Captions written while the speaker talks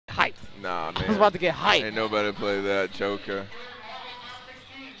Nah, man. I was about to get hyped. Ain't nobody play that Joker.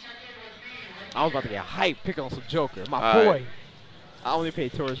 I was about to get hyped picking on some Joker. My All boy. right. I only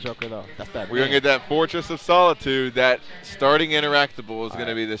paid towards Joker, though. That's that We're going to get that Fortress of Solitude. That starting interactable is going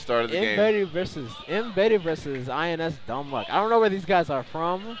to be the start of the game. M.Betty versus INS Dumb Luck. I don't know where these guys are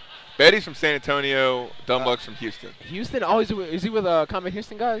from. Betty's from San Antonio. Dumb Luck's from Houston. Houston? Oh, is he with Comet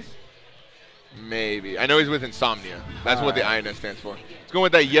Houston guys? Maybe. I know he's with Insomnia. That's what the INS stands for. He's going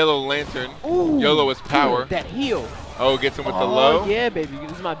with that Yellow Lantern. Ooh, Yellow is power. Dude, that heal. Oh, gets him with the low. Yeah, baby.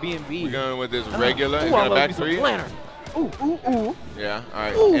 This is my B&B. We're going with this regular. He's going to back three. Ooh, ooh, ooh. Yeah, all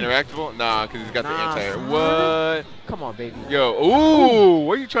right. Ooh. Interactable? Nah, because he's got the anti-air. What? Come on, baby. Yo, ooh.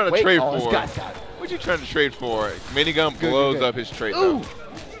 What are you trying to trade for? This guy's got it. What are you trying to trade for? Minigun blows up his trade, though.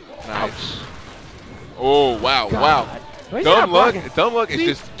 Nice. Ouch. Oh, wow, wow. Dumb Luck is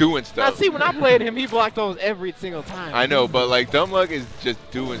just doing stuff. Now, see, when I played him, he blocked those every single time. I know, but, like, Dumb Luck is just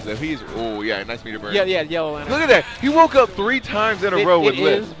doing stuff. He's, oh, yeah, nice meter burn. Yeah, Yellow Lantern. Look at that. He woke up 3 times in a row with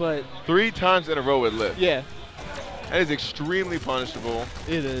lift. But 3 times in a row with lift. Yeah. That is extremely punishable.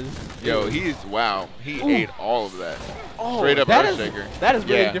 It is. Yo, he's, wow. He ate all of that. Oh, straight up earth shaker. That is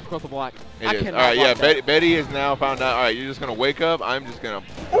really difficult to block. It is. All right, yeah, Betty has now found out, all right, you're just going to wake up. I'm just going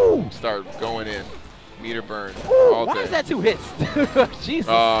to start going in. Meter burn all day. Why is that 2 hits? Jesus.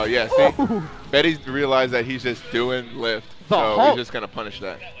 Yeah, see? Betty's realized that he's just doing lift. So he's just going to punish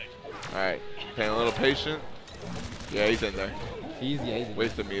that. All right, paying a little patient. Yeah, he's in there. Easy.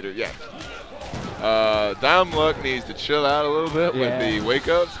 Waste the meter, yeah. Dumb Luck needs to chill out a little bit with the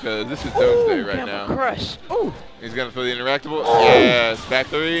wake-ups because this is Doomsday right now. Crush. Ooh. He's going to throw the interactable. Yes, back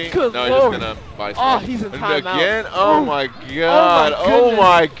 3. Good no, he's just going to buy some. Oh, he's in timeout. Again? Oh, my God. Oh,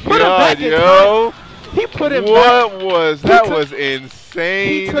 my God, yo. He put him What was that? Was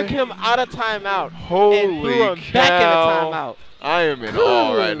insane. He took him out of timeout. Holy and threw him cow. back into timeout. I am in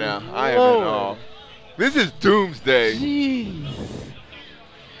awe right now. I am in awe. This is Doomsday. Jeez.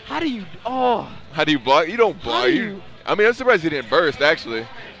 How do you How do you block? You don't block. I mean, I'm surprised he didn't burst, actually.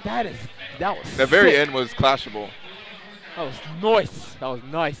 That was The very end was clashable. That was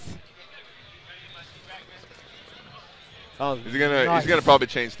nice. He's gonna probably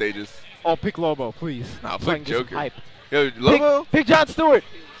change stages. Oh, pick Lobo, please. Nah, pick Joker. Hype. Yo, Lobo? Pick John Stewart.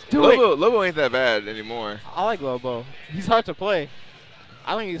 Lobo ain't that bad anymore. I like Lobo. He's hard to play.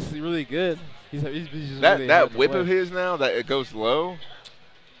 I think he's really good. He's just that really hard to whip play. of his now that it goes low.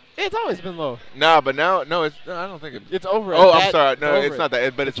 It's always been low. Nah, but now I don't think it's over. Oh, I'm sorry. No, it's not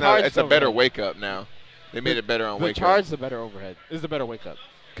that. But it's a better overhead. wake up now. They made it better on wake up. The charge is the better overhead. Is the better wake up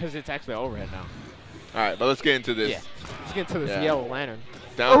because it's actually overhead now. All right, but let's get into this. Yeah. Let's get into this Yellow Lantern.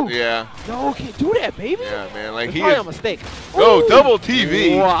 Down, yeah. No, can't do that, baby. Yeah, man. Like it's he probably is. a mistake. Oh, double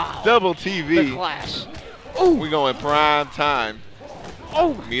TV. Wow. Double TV. The clash. Oh, we going prime time.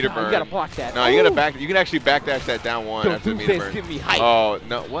 Oh, meter burn. You gotta block that. No, you gotta back. You can actually backdash that down 1 after the meter burn. Give me hype. Oh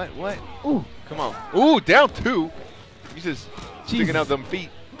no! What? Ooh, come on. Ooh, down 2. He's just sticking out them feet.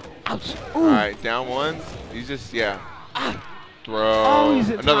 Ouch. All right, down 1. He's just throw. Oh, he's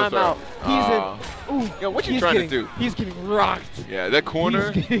in another timeout. throw. He's in. Ooh. Yo, what you trying to do? He's getting rocked. Yeah, that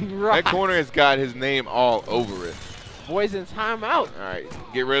corner. He's getting rocked. That corner has got his name all over it. Boy's in timeout. All right,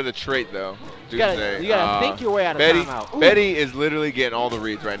 get rid of the trait though. You gotta think your way out of timeout. Betty is literally getting all the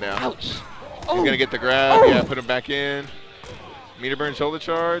reads right now. Ouch. He's gonna get the grab. Yeah, put him back in. Meter burn shoulder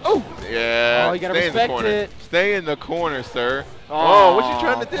charge. Yeah. Oh, you gotta stay in the corner. Stay in the corner, sir. Oh, what you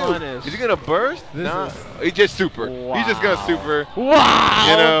trying to do? Punish. Is he gonna burst? Nah. He just super. Wow. He's just gonna super. Wow.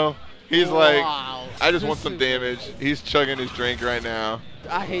 You know, he's like, I just want some damage. He's chugging his drink right now.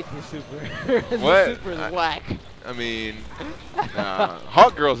 I hate the super. What? The super is whack. I mean,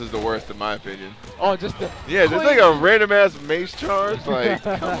 Hawk Girls is the worst in my opinion. Oh, just the. Yeah, there's like a random ass mace charge. Like,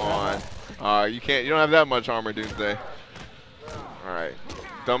 come on. You can't. You don't have that much armor, Doomsday. All right.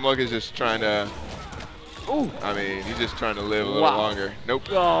 Dumb Luck is just trying to. Ooh. I mean, he's just trying to live a little longer. Nope.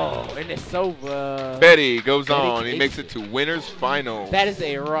 Oh, and it's over. Betty goes on. He makes it to winners final. That is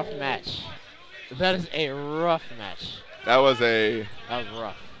a rough match. That is a rough match. That was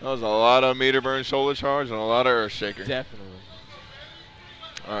rough. That was a lot of meter burn shoulder charge and a lot of earth shaker. Definitely.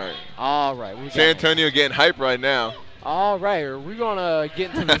 All right. San Antonio getting hype right now. All right, we're gonna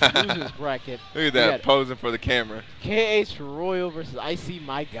get into this losers bracket. Look at that, posing for the camera. KH Royal versus Icy.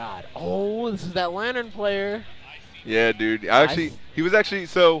 My God. Oh, this is that Lantern player. Yeah, dude. He was actually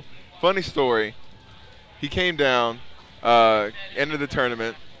so funny story. He came down, ended the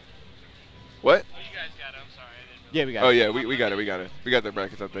tournament. What? You guys got it. I'm sorry. Yeah, we got it. Oh yeah, we got it. We got the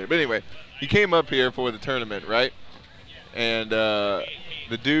brackets up there. But anyway, he came up here for the tournament, right? And the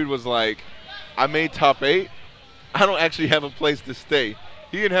dude was like, "I made top 8. I don't actually have a place to stay.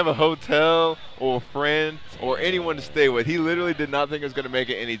 He didn't have a hotel or a friend or anyone to stay with. He literally did not think he was going to make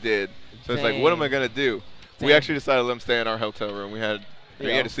it, and he did. So it's like, what am I going to do? We actually decided to let him stay in our hotel room. He had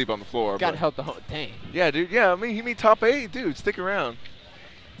to sleep on the floor. Got to help the whole dang. Yeah, dude. Yeah, I mean, he made top 8. Dude, stick around.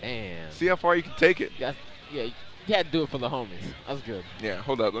 Damn. See how far you can take it. Yeah, you had to do it for the homies. That's good. Yeah,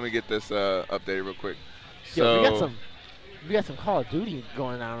 hold up. Let me get this updated real quick. Yo, we got some Call of Duty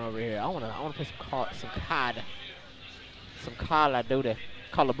going on over here. I wanna play some COD. Some Call of Duty.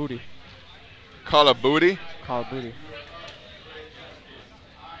 Call of Booty. Call of Booty? Call of Booty.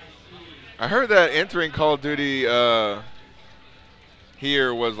 I heard that entering Call of Duty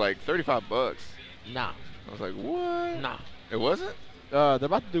here was like $35. Nah. I was like, what? Nah. It wasn't? They're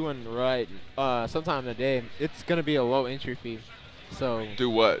about to do one right sometime today. It's gonna be a low entry fee. So do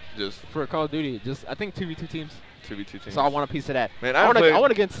what? Just for Call of Duty, just I think 2v2 teams. 2v2 teams. So I want a piece of that. Man, I want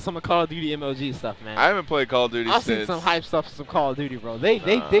to get into some Call of Duty MLG stuff, man. I haven't played Call of Duty I've since. seen some hype stuff for some Call of Duty, bro. They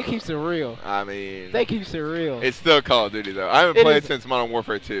keep it real. I mean, they keep it real. It's still Call of Duty though. I haven't played since Modern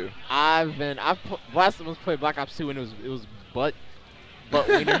Warfare 2. Last time I played Black Ops 2 and it was butt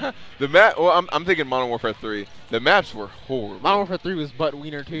wiener. The map. Well, I'm thinking Modern Warfare 3. The maps were horrible. Modern Warfare 3 was butt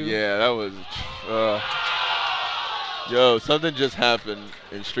wiener too. Yeah, that was. Yo, something just happened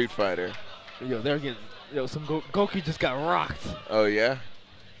in Street Fighter. Yo, they're getting. Yo, some Goki just got rocked. Oh yeah.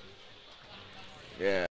 Yeah.